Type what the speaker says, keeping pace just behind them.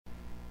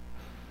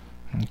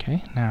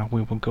Okay, now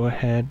we will go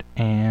ahead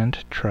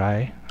and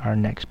try our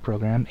next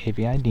program,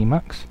 AVI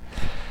Demux.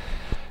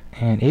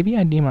 And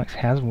AVI Demux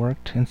has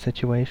worked in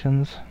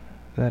situations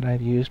that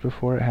I've used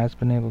before. It has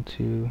been able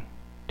to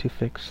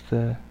fix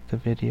the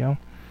video.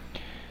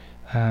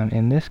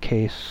 In this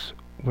case,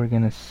 we're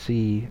going to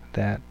see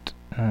that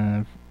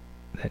that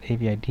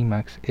AVI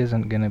Demux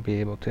isn't going to be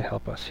able to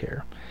help us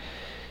here.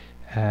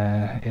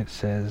 It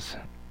says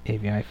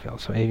AVI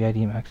failed. So AVI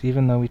Demux,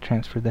 even though we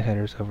transferred the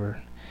headers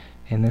over,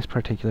 in this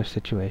particular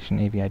situation,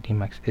 AVI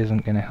Demux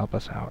isn't going to help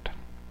us out.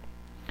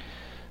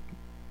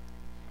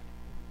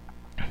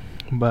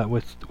 But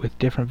with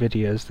different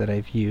videos that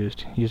I've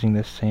used, using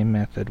this same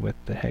method with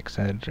the hex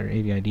editor,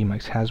 AVI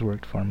Demux has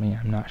worked for me.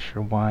 I'm not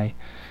sure why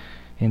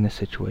in this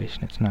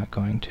situation it's not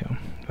going to.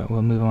 But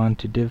we'll move on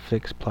to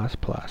DivFix++.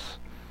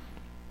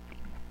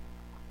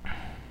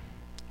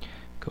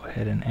 Go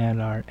ahead and add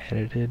our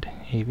edited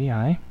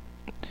AVI.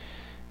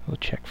 We'll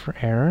check for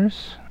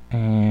errors,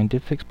 and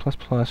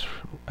DivFix++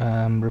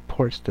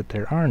 reports that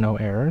there are no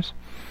errors,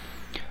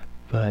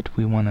 but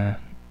we want to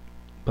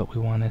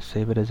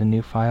save it as a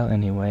new file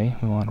anyway.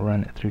 We want to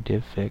run it through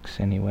DivFix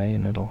anyway,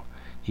 and it'll,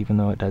 even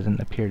though it doesn't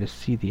appear to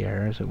see the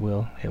errors, it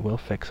will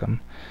fix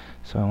them.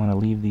 So I want to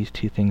leave these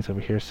two things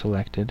over here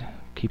selected,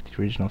 keep the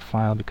original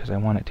file because I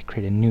want it to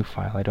create a new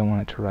file. I don't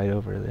want it to write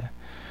over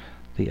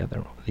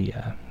the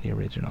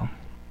original.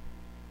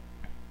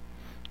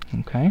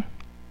 Okay.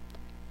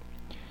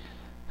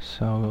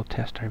 So we'll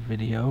test our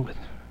video with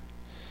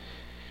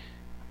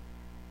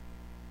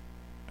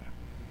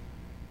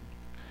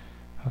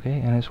okay,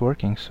 and it's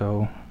working.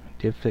 So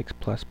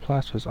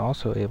DivFix++ was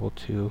also able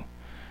to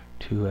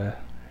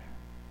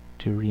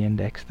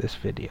reindex this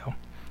video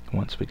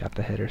once we got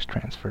the headers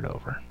transferred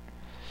over.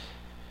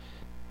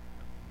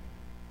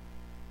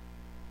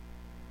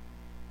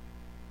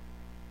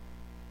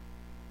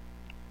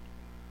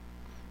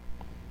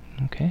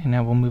 Okay,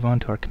 now we'll move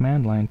on to our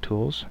command line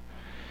tools,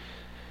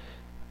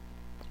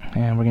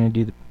 and we're going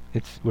to do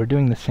we're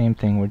doing the same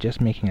thing. We're just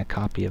making a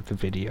copy of the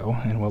video,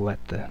 and we'll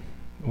let the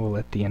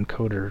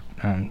encoder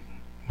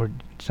we're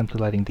simply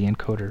letting the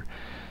encoder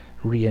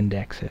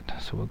reindex it.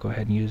 So we'll go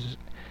ahead and use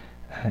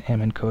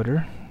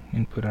mencoder,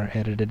 input our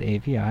edited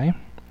AVI.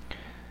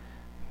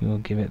 We will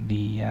give it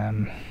the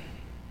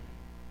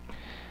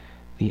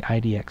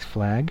IDX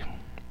flag.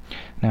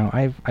 Now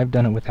I've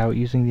done it without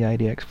using the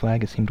IDX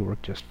flag. It seemed to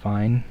work just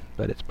fine,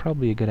 but it's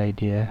probably a good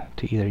idea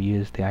to either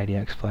use the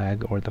IDX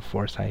flag or the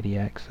force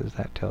IDX, as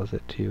that tells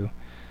it to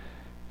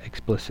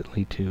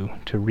explicitly to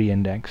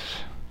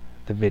reindex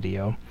the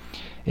video,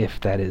 if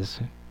that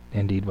is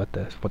indeed what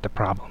the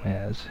problem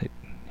is.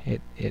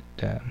 It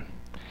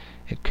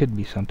could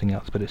be something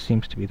else, but it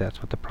seems to be that's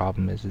what the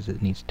problem is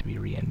it needs to be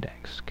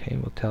reindexed. Okay,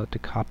 we'll tell it to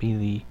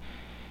copy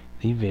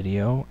the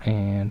video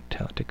and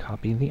tell it to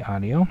copy the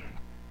audio.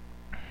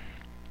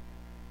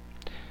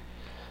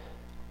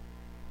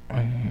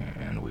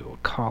 And we will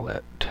call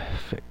it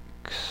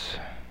fix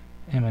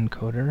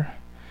mencoder.avi.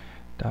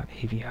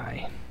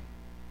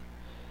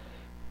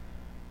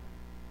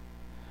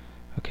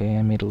 Okay,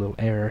 I made a little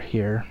error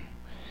here.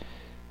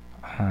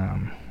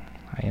 I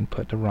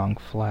input the wrong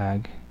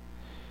flag.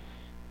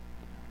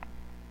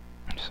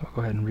 So I'll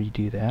go ahead and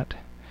redo that.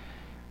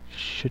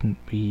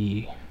 Shouldn't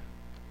be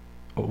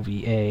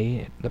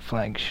OVA, the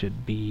flag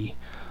should be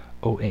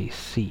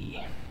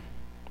OAC.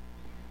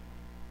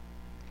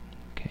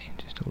 Okay,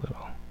 just a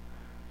little.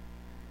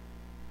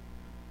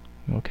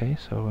 Okay,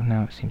 so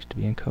now it seems to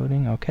be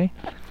encoding. Okay,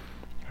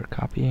 or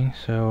copying,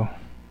 so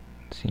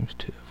it seems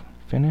to have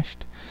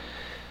finished.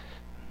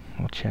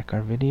 We'll check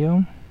our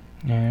video,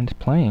 and it's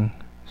playing.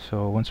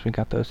 So once we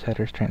got those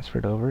headers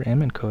transferred over,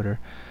 mencoder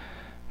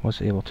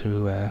was able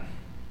to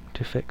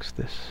fix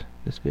this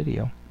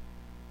video.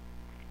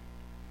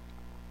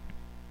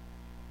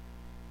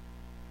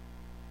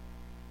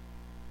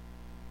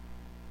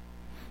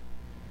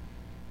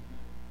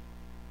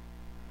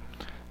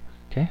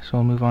 Okay, so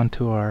we'll move on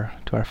to our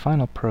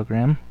final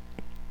program,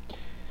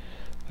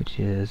 which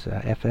is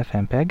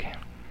FFmpeg.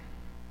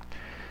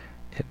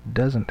 It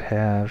doesn't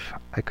have,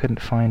 I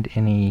couldn't find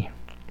any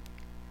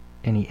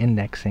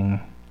indexing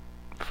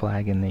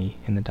flag in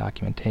the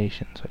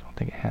documentation, so I don't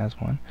think it has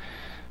one.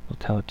 We'll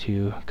tell it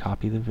to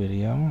copy the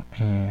video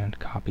and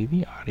copy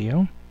the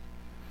audio,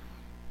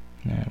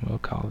 and we'll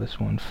call this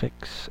one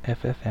fix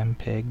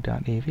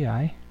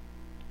ffmpeg.avi.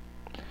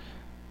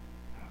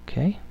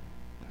 Okay,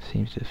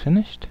 seems to have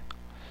finished.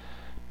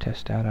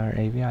 Test out our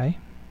AVI.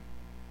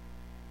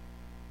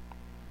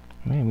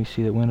 And we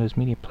see that Windows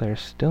Media Player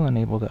is still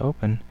unable to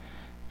open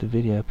the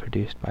video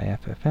produced by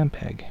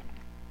FFmpeg.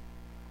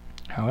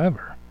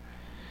 However,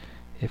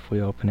 if we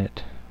open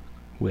it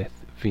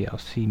with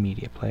VLC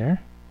Media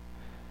Player,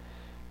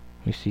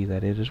 we see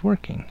that it is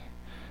working.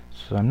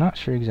 So I'm not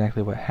sure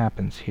exactly what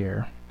happens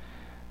here,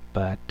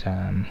 but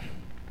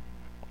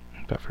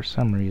for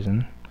some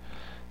reason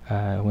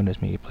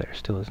Windows Media Player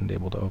still isn't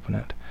able to open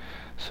it.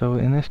 So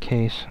in this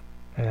case,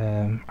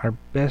 our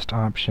best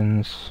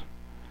options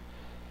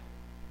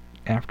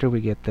after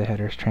we get the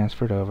headers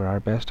transferred over,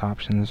 our best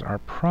options are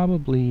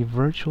probably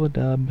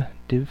VirtualDub,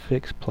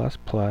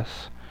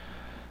 DivFix++,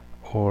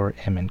 or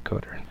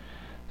mencoder.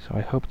 So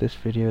I hope this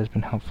video has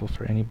been helpful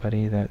for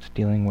anybody that's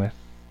dealing with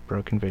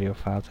broken video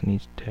files and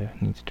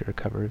needs to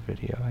recover a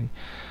video.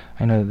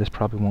 I know that this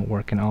probably won't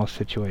work in all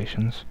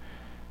situations,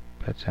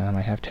 but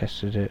I have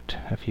tested it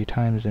a few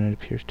times and it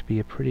appears to be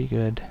a pretty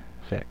good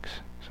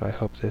fix. So I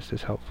hope this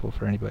is helpful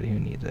for anybody who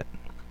needs it.